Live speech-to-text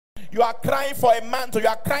You are crying for a mantle. You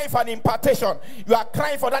are crying for an impartation. You are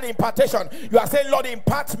crying for that impartation. You are saying, Lord,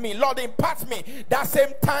 impart me. Lord, impart me. That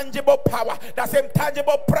same tangible power, that same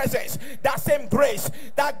tangible presence, that same grace,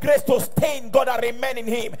 that grace to stay in God and remain in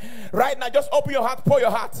Him. Right now, just open your heart, pour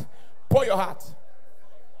your heart, pour your heart.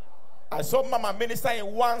 I saw Mama minister in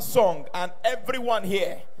one song, and everyone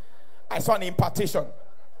here, I saw an impartation.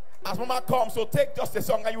 As Mama comes, so take just the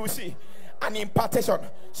song and you will see an impartation.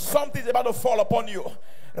 Something is about to fall upon you.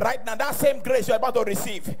 Right now, that same grace you're about to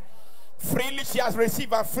receive. Freely she has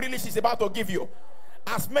received and freely she's about to give you.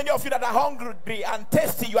 As many of you that are hungry and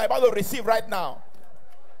thirsty, you are about to receive right now.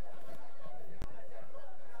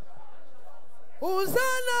 Hosanna!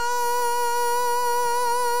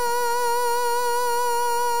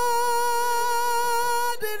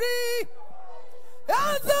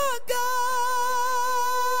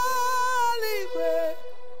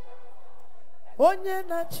 Onye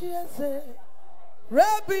na chieze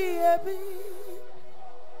Rabbi Ebi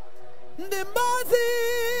ndị mmadụ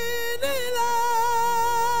niile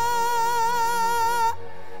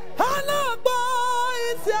ha na-agba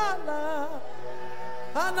isi ala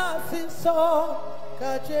ha na-asị nsọ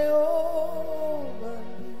ka Jehova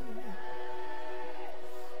dị.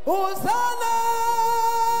 Hosanna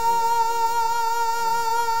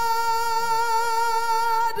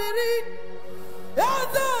dịrị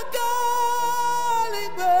eze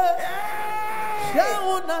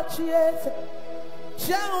Chiese,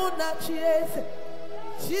 Shauna Chiese,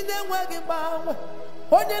 Chinenwagi Bang,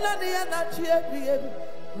 Honyanania Nachiebi,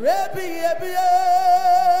 Rebi Ebi,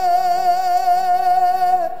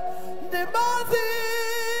 the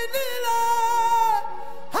Mazinilla,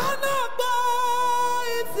 Hanaba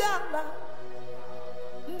Isiana,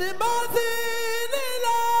 the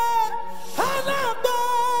Mazinilla, Hanaba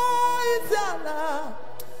Isiana,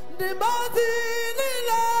 the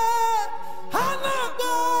Mazinilla,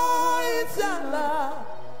 Hanaba Isiana,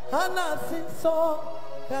 Hana Sinso,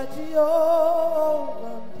 Kajio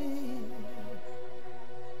Bambi,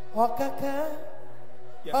 Okaka,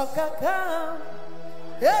 Okaka,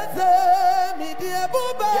 Media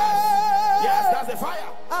Buba. Yes, that's the fire.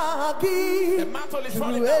 The mantle is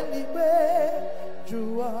falling down.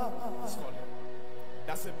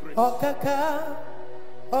 That's a grace. Okaka,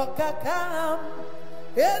 Okaka,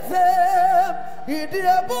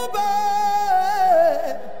 Media Buba.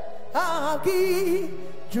 Aki,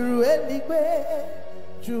 Jueligwe,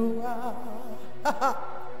 Jua.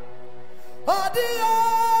 Odia,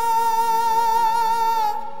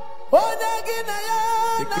 Onaginaya.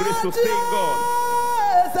 The grace to stay in God.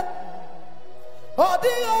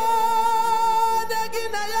 Odia,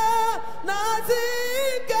 Onaginaya, Nazi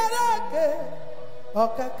Karake.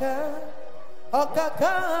 Okaka,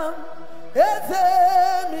 Okaka, Eze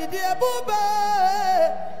Media Buba.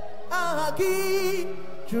 Aki,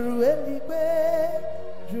 Jueligwe,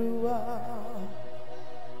 Jua.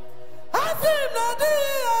 Asim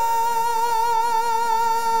Nadia,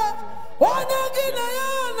 Onaginaya,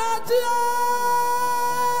 Najas.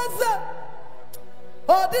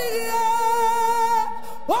 Odia,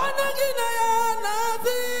 Onaginaya,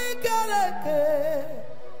 Nazikareke.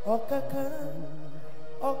 Okaka,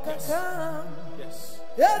 Okaka. Yes.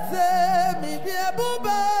 Yes, Media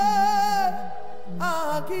Buba.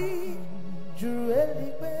 Aki,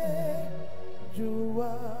 Jueligwe,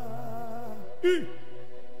 Jua.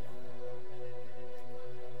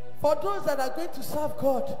 For those that are going to serve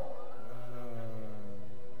God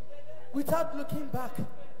without looking back,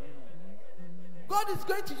 God is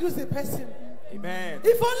going to use a person. Amen.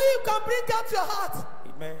 If only you can bring out your heart.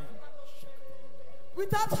 Amen.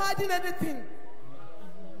 Without hiding anything.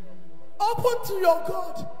 Open to your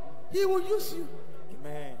God. He will use you.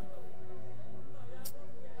 Amen.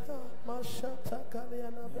 Amen.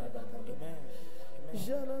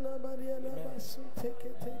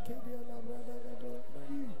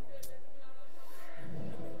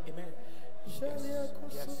 Amen.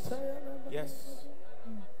 Yes.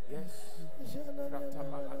 Yes.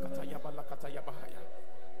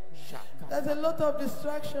 There's a lot of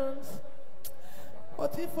distractions.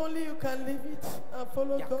 But if only you can leave it and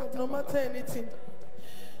follow God, no matter anything,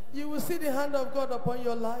 you will see the hand of God upon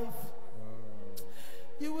your life.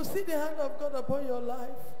 You will see the hand of God upon your life.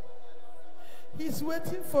 He's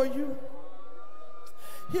waiting for you.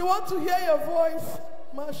 He wants to hear your voice.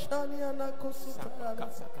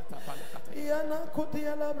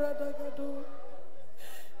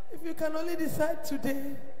 If you can only decide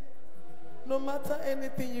today, no matter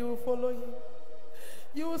anything, you will follow him.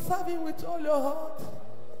 You will serve him with all your heart.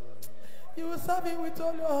 You will serve him with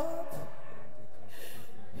all your heart.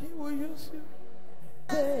 He will use you.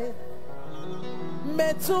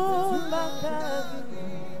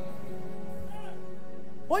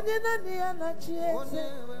 Do not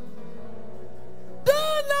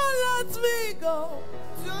let me go.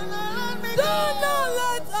 Do not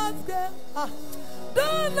let us go. Do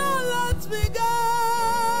not let me go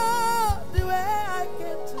the way I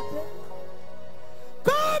came today.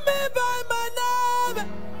 Call me by my name.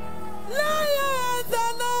 Lay your hands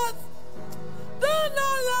on us. Do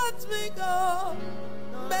not let me go.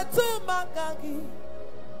 Metu makagi.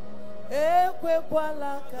 Ekwe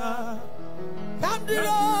kwalaka. Come the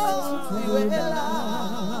road. Iwela.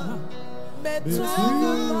 Metu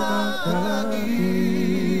makagi.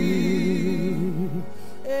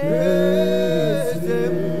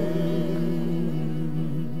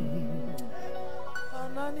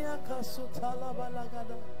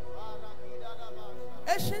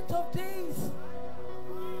 Ancient of days,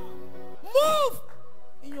 move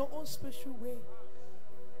in your own special way.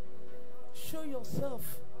 Show yourself.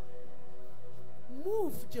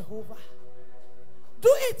 Move, Jehovah. Do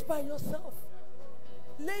it by yourself.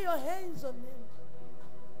 Lay your hands on them.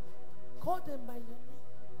 Call them by your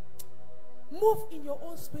name. Move in your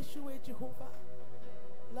own special way, Jehovah.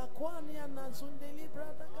 Lakwania nazundeli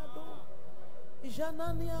brada gado.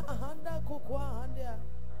 Ijanania ahanda kukwa handia.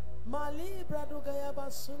 Mali brado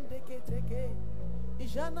gayaba sundeke teke.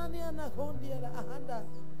 Ijanania na hondia la ahanda.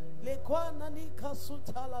 Lekwa nani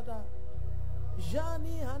kasutalada.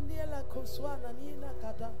 Jani handia la kuswa nani na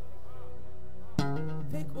kada.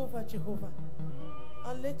 Take over, Jehovah.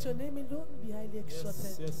 And let your name alone be highly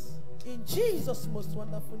exalted. Yes. In Jesus' most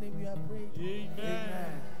wonderful name we are prayed.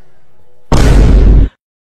 Amen.